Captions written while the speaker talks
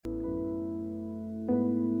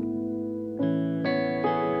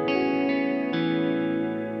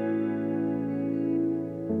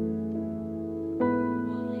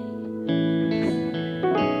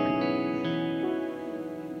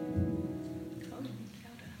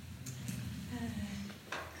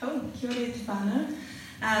Kia ora te whānau.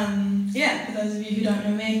 For those of you who don't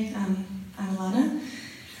know me, I'm Alana.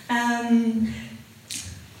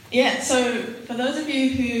 So for those of you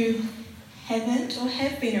who haven't or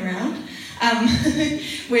have been around,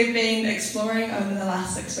 we've been exploring over the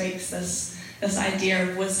last 6 weeks this idea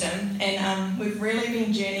of wisdom, and we've really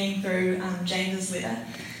been journeying through James's letter.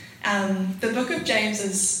 The book of James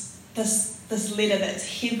is this letter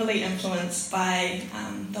that's heavily influenced by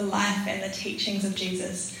the life and the teachings of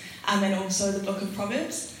Jesus, and also the book of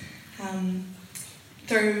Proverbs.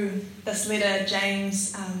 Through this letter,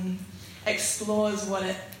 James explores what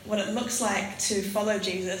it looks like to follow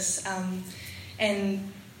Jesus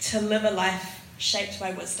and to live a life shaped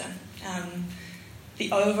by wisdom.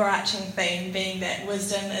 The overarching theme being that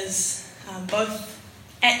wisdom is both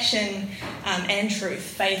action and truth,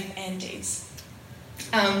 faith and deeds.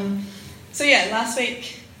 Last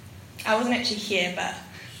week I wasn't actually here, but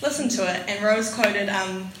listened to it, and Rose quoted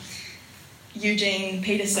Eugene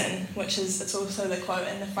Peterson, it's also the quote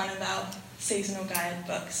in the front of our seasonal guide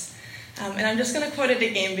books. And I'm just going to quote it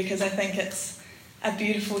again because I think it's a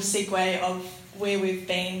beautiful segue of where we've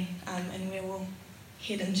been and where we'll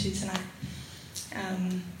head into tonight.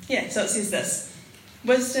 So it says this: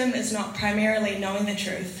 wisdom is not primarily knowing the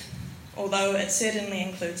truth, although it certainly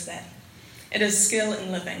includes that. It is skill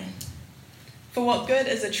in living. For what good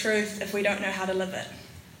is the truth if we don't know how to live it?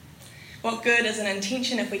 What good is an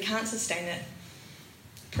intention if we can't sustain it?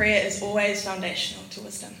 Prayer is always foundational to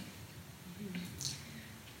wisdom.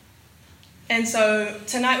 And so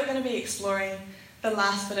tonight we're going to be exploring the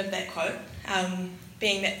last bit of that quote,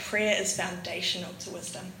 being that prayer is foundational to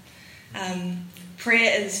wisdom.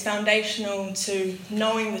 Prayer is foundational to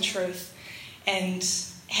knowing the truth and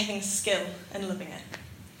having skill in living it.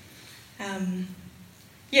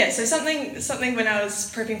 So something when I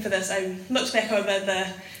was prepping for this, I looked back over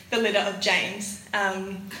the letter of James,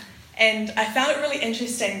 and I found it really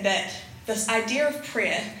interesting that this idea of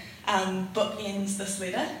prayer bookends this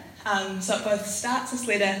letter. So it both starts this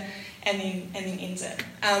letter and then ends it.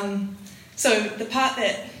 So the part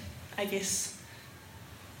that I guess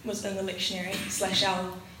was in the lectionary /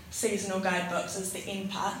 our seasonal guidebooks is the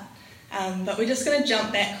end part. But we're just going to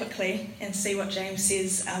jump back quickly and see what James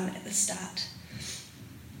says at the start.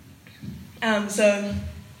 So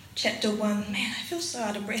chapter 1, man, I feel so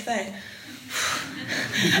out of breath, eh?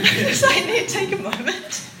 I need to take a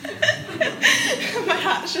moment. My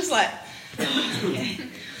heart's just like, okay.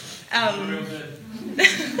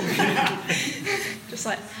 Just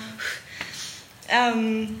like, I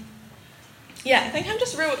think I'm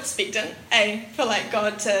just real expectant, for like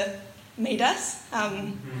God to meet us.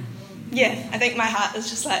 I think my heart is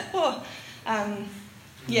just like,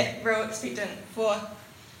 real expectant for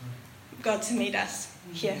God to meet us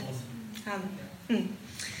here.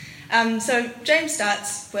 So James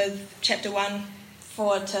starts with chapter 1,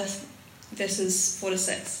 verses 4 to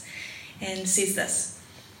 6, and says this: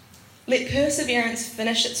 let perseverance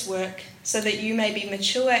finish its work, so that you may be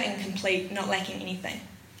mature and complete, not lacking anything.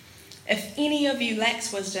 If any of you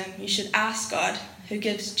lacks wisdom, you should ask God, who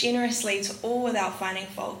gives generously to all without finding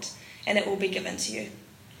fault, and it will be given to you.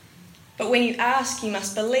 But when you ask, you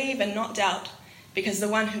must believe and not doubt, because the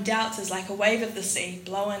one who doubts is like a wave of the sea,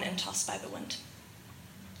 blown and tossed by the wind.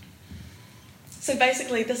 So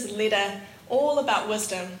basically, this letter, all about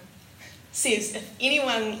wisdom, says if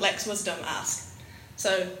anyone lacks wisdom, ask.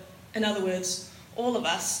 So, in other words, all of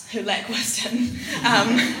us who lack wisdom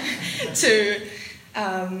to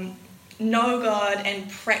know God and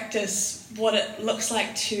practice what it looks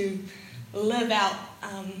like to live out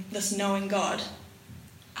this knowing God,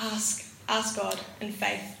 ask God in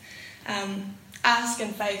faith. Ask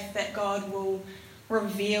in faith that God will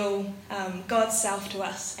reveal God's self to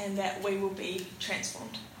us and that we will be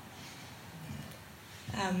transformed.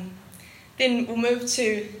 Then we'll move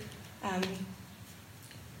to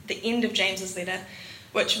the end of James's letter,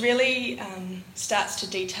 which really starts to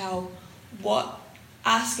detail what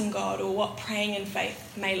asking God or what praying in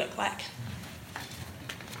faith may look like.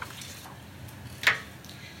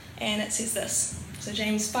 And it says this. So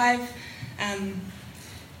James 5, I'm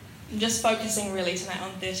just focusing really tonight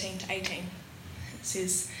on 13 to 18. It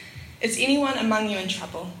says, is anyone among you in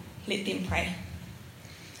trouble? Let them pray.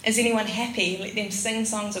 Is anyone happy? Let them sing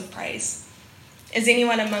songs of praise. Is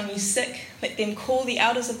anyone among you sick? Let them call the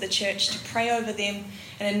elders of the church to pray over them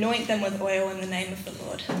and anoint them with oil in the name of the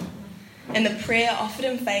Lord. And the prayer offered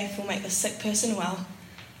in faith will make the sick person well.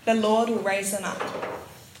 The Lord will raise them up.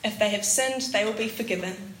 If they have sinned, they will be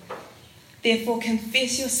forgiven. Therefore,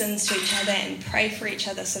 confess your sins to each other and pray for each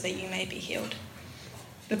other so that you may be healed.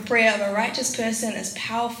 The prayer of a righteous person is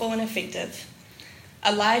powerful and effective.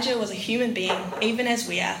 Elijah was a human being, even as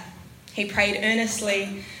we are. He prayed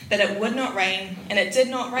earnestly that it would not rain, and it did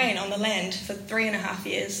not rain on the land for 3.5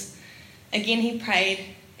 years. Again he prayed,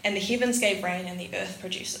 and the heavens gave rain, and the earth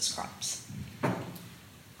produced its crops.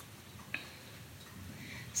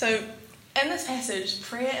 So in this passage,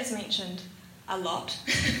 prayer is mentioned a lot.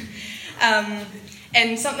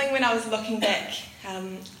 And something when I was looking back,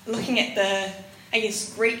 looking at the,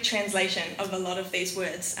 Greek translation of a lot of these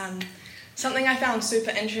words, something I found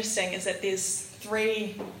super interesting is that there's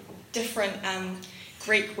 3 different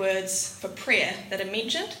Greek words for prayer that are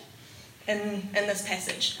mentioned in this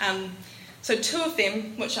passage. So 2 of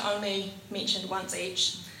them, which are only mentioned once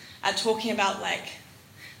each, are talking about like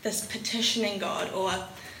this petitioning God, or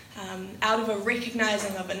out of a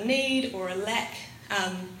recognizing of a need or a lack,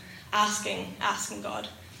 asking God.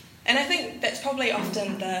 And I think that's probably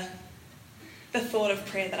often the thought of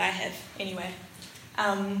prayer that I have anyway.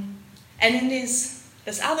 And then there's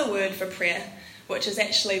this other word for prayer, which is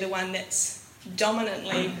actually the one that's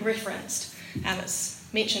dominantly referenced. It's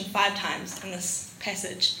mentioned 5 times in this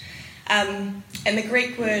passage. And the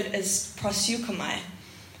Greek word is proseuchomai,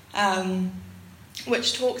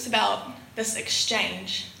 which talks about this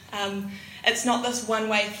exchange. It's not this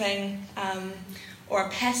one-way thing or a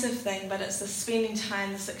passive thing, but it's this spending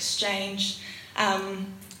time, this exchange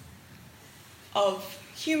of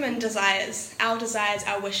human desires, our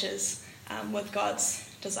wishes, with God's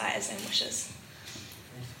desires and wishes.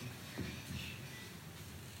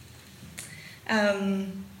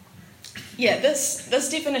 This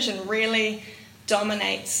definition really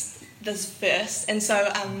dominates this verse, and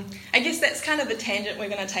so I guess that's kind of the tangent we're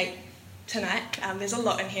going to take tonight. There's a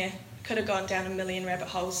lot in here. Could have gone down a million rabbit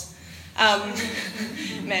holes.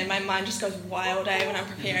 Man, my mind just goes wild when I'm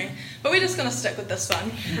preparing. But we're just going to stick with this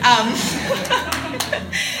one.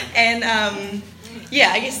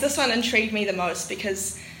 I guess this one intrigued me the most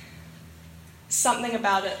because something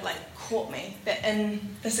about it caught me. That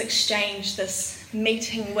in this exchange, this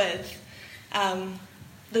meeting with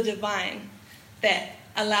the divine, that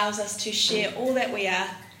allows us to share all that we are,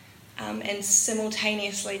 and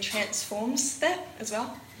simultaneously transforms that as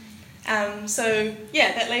well.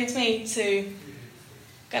 That leads me to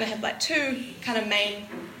going to have 2 kind of main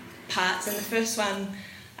parts, and the first one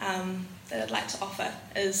that I'd like to offer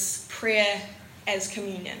is prayer as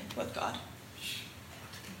communion with God.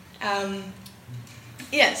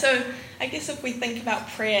 So I guess if we think about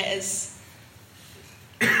prayer as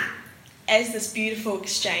this beautiful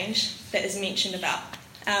exchange that is mentioned about,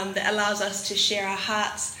 that allows us to share our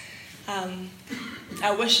hearts,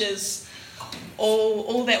 our wishes,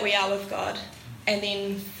 all that we are with God, and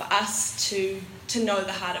then for us to know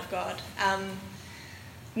the heart of God,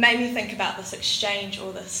 made me think about this exchange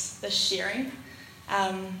or this sharing,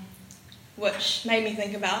 which made me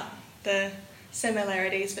think about the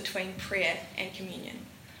similarities between prayer and communion.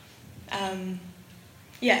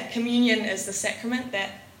 Communion is the sacrament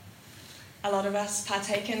that a lot of us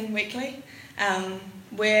partake in weekly,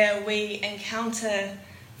 where we encounter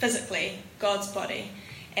physically God's body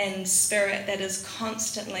and spirit that is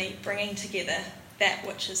constantly bringing together that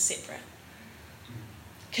which is separate.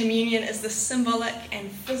 Communion is the symbolic and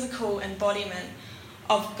physical embodiment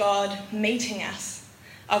of God meeting us,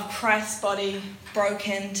 of Christ's body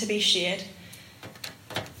broken to be shared,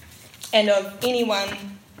 and of anyone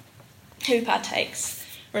who partakes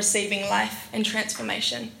receiving life and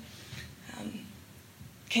transformation,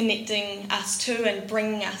 connecting us to and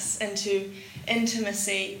bringing us into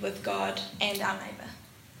intimacy with God and our neighbour.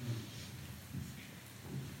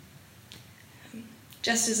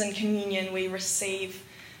 Just as in communion we receive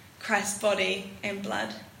Christ's body and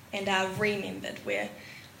blood and are remembered, we're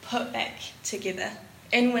put back together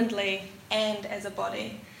inwardly and as a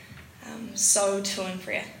body, so too in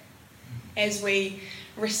prayer. As we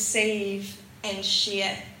receive and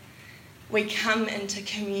share, we come into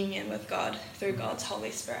communion with God through God's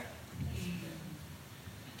Holy Spirit.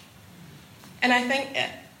 And I think it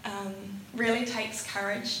really takes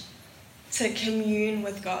courage to commune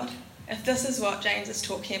with God. If this is what James is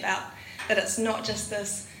talking about, that it's not just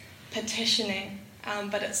this petitioning,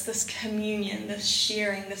 but it's this communion, this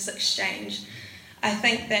sharing, this exchange, I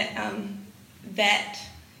think that that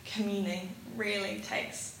communing really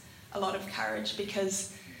takes a lot of courage,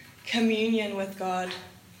 because communion with God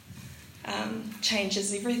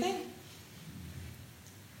changes everything.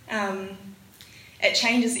 It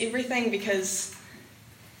changes everything because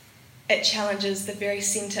it challenges the very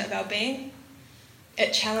centre of our being.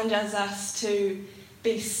 It challenges us to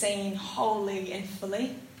be seen wholly and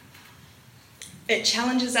fully. It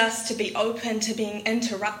challenges us to be open to being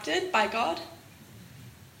interrupted by God.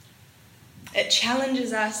 It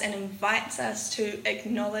challenges us and invites us to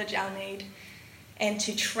acknowledge our need and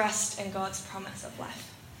to trust in God's promise of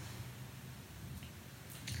life.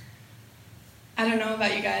 I don't know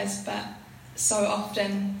about you guys, but so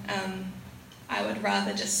often I would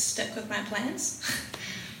rather just stick with my plans.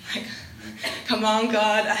 Like, come on,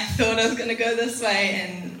 God, I thought I was going to go this way,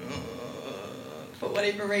 and for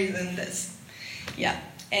whatever reason,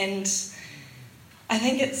 and I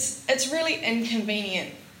think it's really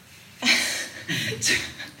inconvenient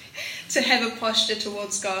to have a posture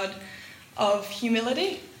towards God of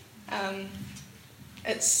humility.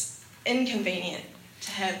 It's inconvenient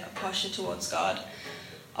to have a posture towards God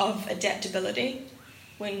of adaptability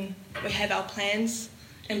when we have our plans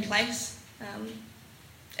in place.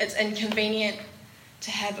 It's inconvenient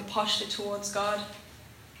to have a posture towards God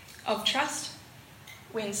of trust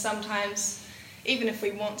when sometimes, even if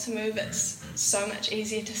we want to move, it's so much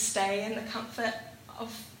easier to stay in the comfort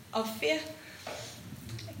of fear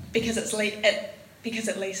because at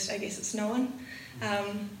least I guess it's known.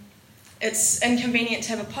 It's inconvenient to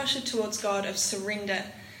have a posture towards God of surrender,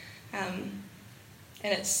 and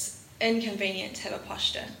it's inconvenient to have a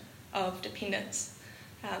posture of dependence,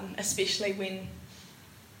 especially when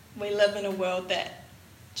we live in a world that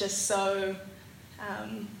just so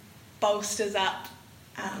bolsters up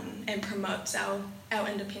and promotes our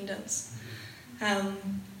independence.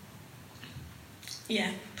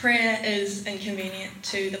 Prayer is inconvenient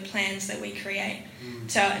to the plans that we create,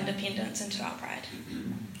 to our independence and to our pride.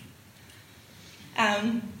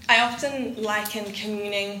 I often liken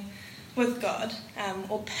communing with God,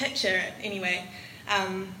 or picture it anyway,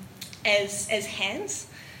 as hands.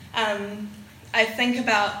 I think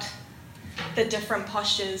about the different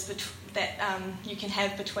postures that you can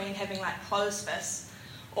have between having like closed fists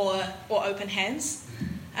or open hands.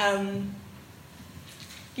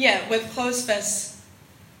 With closed fists,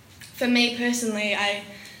 for me personally, I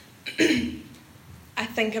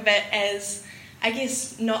think of it as, I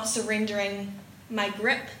guess, not surrendering my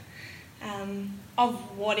grip of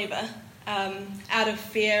whatever, out of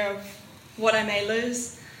fear of what I may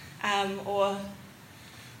lose, or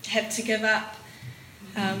have to give up,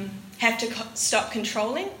 have to stop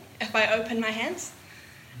controlling if I open my hands.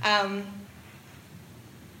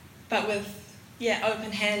 But with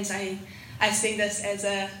open hands, I see this as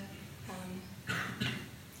a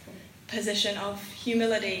position of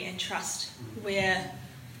humility and trust, where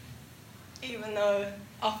even though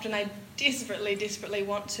often I desperately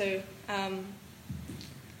want to, I'm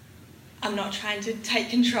not trying to take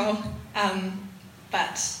control,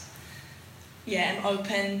 but I'm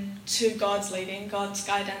open to God's leading, God's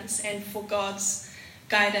guidance, and for God's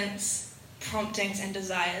guidance, promptings and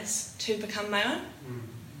desires to become my own.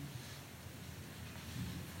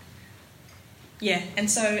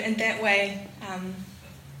 And so in that way,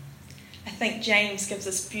 I think James gives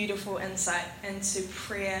us beautiful insight into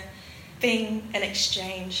prayer being an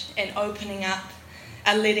exchange and opening up,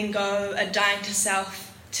 a letting go, a dying to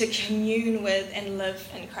self, to commune with and live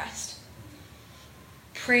in Christ.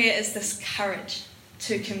 Prayer is this courage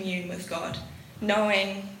to commune with God,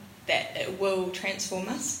 knowing that it will transform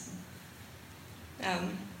us.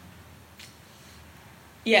 I'm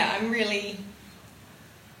really...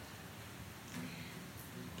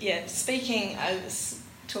 speaking, I was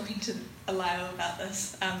talking to Alio about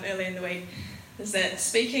this earlier in the week, is that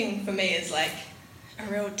speaking for me is like a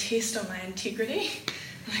real test on my integrity.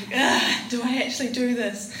 Like, do I actually do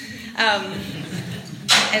this?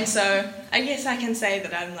 And so I guess I can say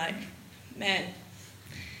that I'm like, man,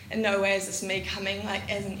 in no way is this me coming like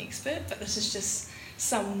as an expert, but this is just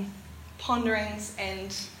some ponderings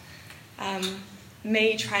and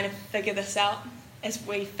me trying to figure this out as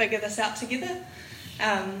we figure this out together.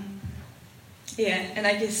 And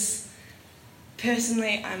I guess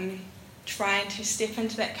personally I'm trying to step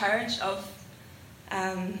into that courage of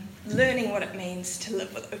learning what it means to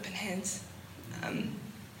live with open hands.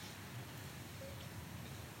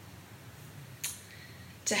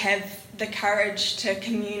 To have the courage to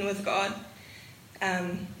commune with God,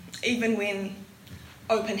 even when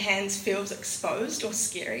open hands feels exposed or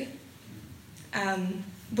scary.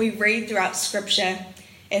 We read throughout Scripture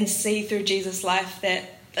and see through Jesus' life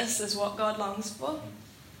that this is what God longs for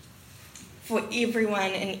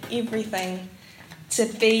everyone and everything to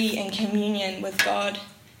be in communion with God.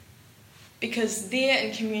 Because there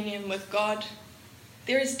in communion with God,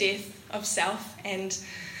 there is death of self and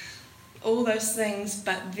all those things,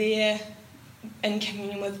 but there in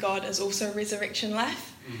communion with God is also resurrection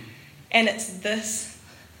life. And it's this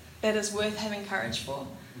that is worth having courage for.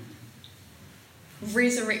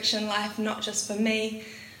 Resurrection life, not just for me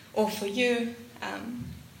or for you,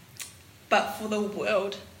 but for the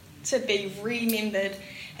world to be remembered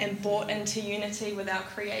and brought into unity with our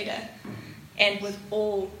Creator and with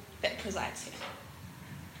all that presides here.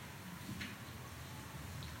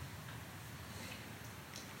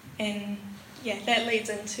 And that leads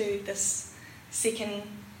into this second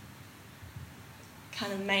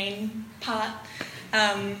kind of main part,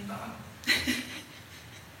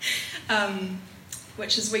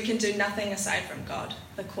 which is we can do nothing aside from God.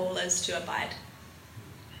 The call is to abide.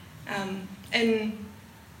 In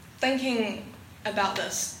thinking about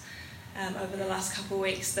this over the last couple of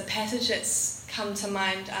weeks, the passage that's come to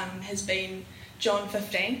mind has been John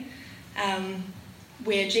 15,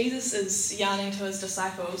 where Jesus is yarning to his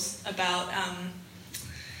disciples about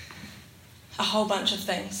a whole bunch of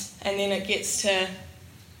things. And then it gets to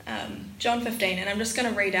John 15, and I'm just going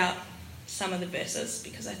to read out some of the verses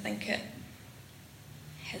because I think it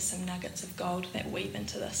has some nuggets of gold that weave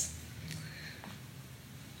into this.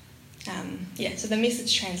 So the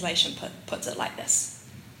Message translation puts it like this.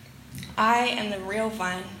 I am the real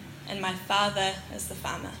vine, and my Father is the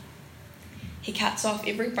farmer. He cuts off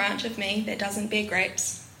every branch of me that doesn't bear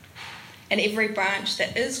grapes, and every branch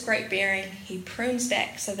that is grape-bearing he prunes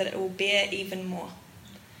back so that it will bear even more.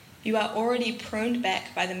 You are already pruned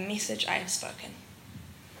back by the message I have spoken.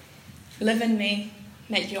 Live in me,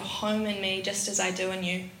 make your home in me just as I do in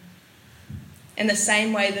you. In the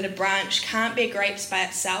same way that a branch can't bear grapes by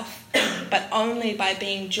itself, but only by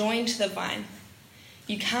being joined to the vine,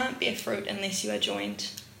 you can't bear fruit unless you are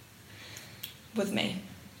joined with me.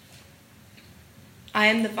 I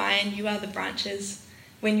am the vine, you are the branches.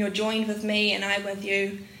 When you're joined with me and I with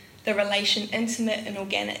you, the relation intimate and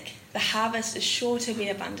organic, the harvest is sure to be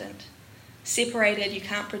abundant. Separated, you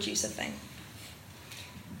can't produce a thing.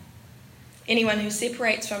 Anyone who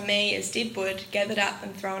separates from me is dead wood, gathered up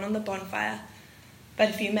and thrown on the bonfire. But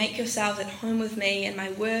if you make yourselves at home with me and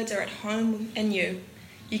my words are at home in you,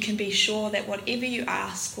 you can be sure that whatever you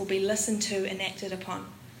ask will be listened to and acted upon.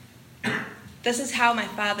 This is how my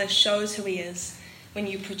Father shows who he is, when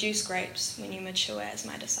you produce grapes, when you mature as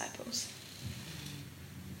my disciples.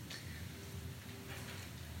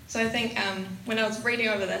 So I think when I was reading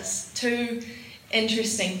over this, two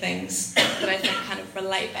interesting things that I think kind of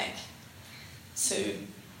relate back to,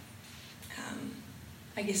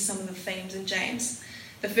 some of the themes in James.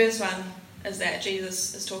 The first one is that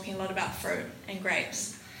Jesus is talking a lot about fruit and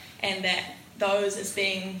grapes, and that those as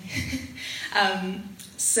being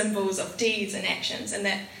symbols of deeds and actions, and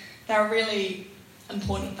that they're a really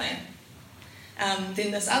important thing.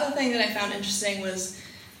 Then this other thing that I found interesting was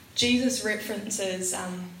Jesus references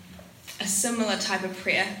a similar type of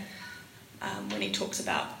prayer when he talks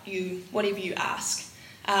about you, whatever you ask,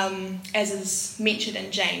 as is mentioned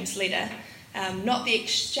in James' letter. Not the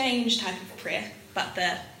exchange type of prayer, but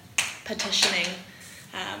the petitioning,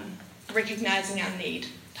 recognising our need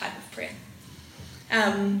type of prayer.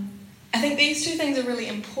 I think these two things are really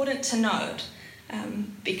important to note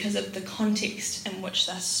because of the context in which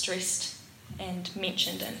they're stressed and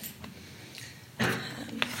mentioned in.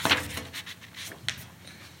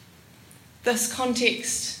 This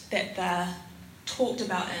context that they're talked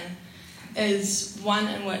about in is one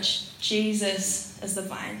in which Jesus is the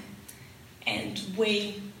vine, and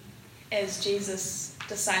we, as Jesus'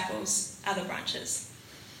 disciples, are the branches.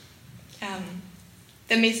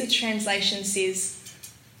 The Message translation says,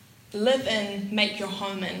 live in, make your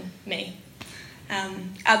home in me.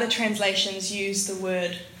 Other translations use the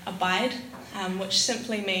word abide, which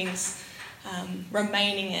simply means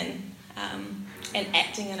remaining in and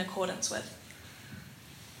acting in accordance with.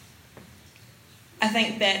 I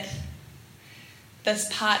think that this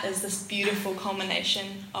part is this beautiful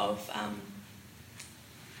culmination of,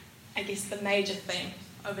 the major theme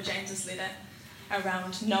over James's letter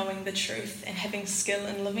around knowing the truth and having skill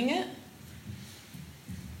in living it.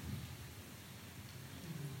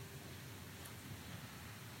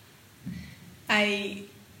 I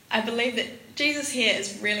believe that Jesus here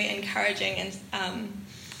is really encouraging, and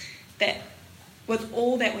that with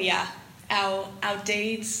all that we are, our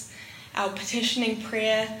deeds, our petitioning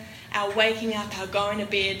prayer, our waking up, our going to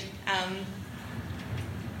bed,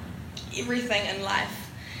 everything in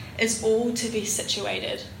life is all to be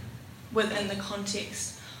situated within the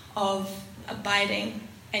context of abiding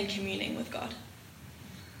and communing with God.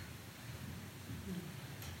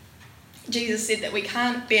 Jesus said that we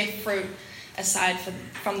can't bear fruit aside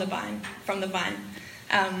from the vine.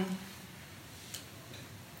 And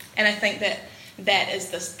I think that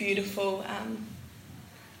is this beautiful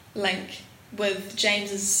link with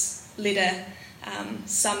James's letter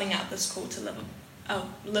summing up this call to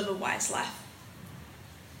live a wise life.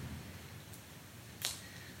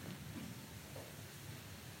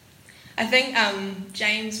 I think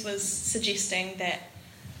James was suggesting that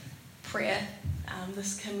prayer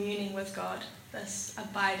this communing with God, this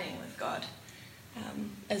abiding with God,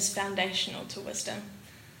 is foundational to wisdom.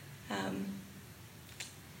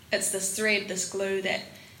 It's this thread, this glue that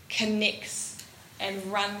connects and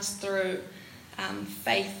runs through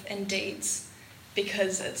faith and deeds,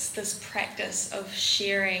 because it's this practice of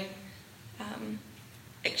sharing,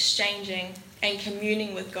 exchanging and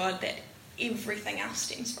communing with God that everything else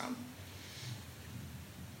stems from.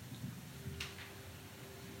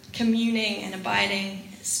 Communing and abiding,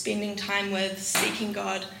 spending time with, seeking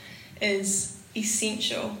God is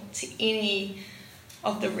essential to any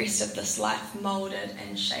of the rest of this life moulded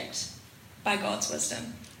and shaped by God's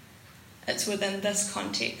wisdom. It's within this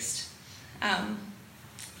context that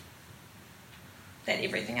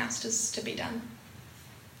everything else is to be done.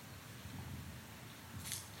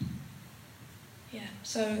 Yeah,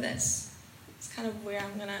 so that's kind of where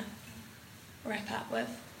I'm going to wrap up with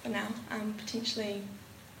for now. Potentially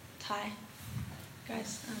Ty,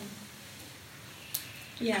 guys.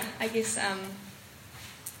 Yeah, I guess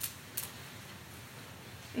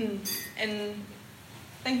and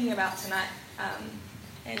thinking about tonight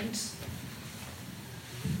and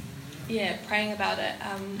praying about it,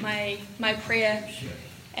 my prayer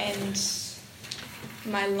and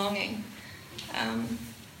my longing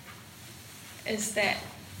is that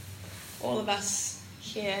all of us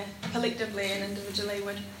here collectively and individually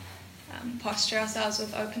would posture ourselves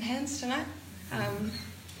with open hands tonight,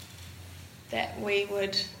 that we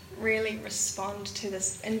would really respond to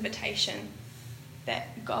this invitation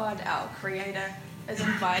that God, our Creator, is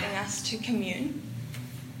inviting us to commune.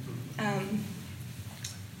 I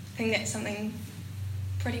think that's something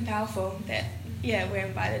pretty powerful, that, we're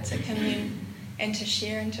invited to commune and to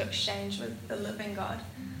share and to exchange with the living God.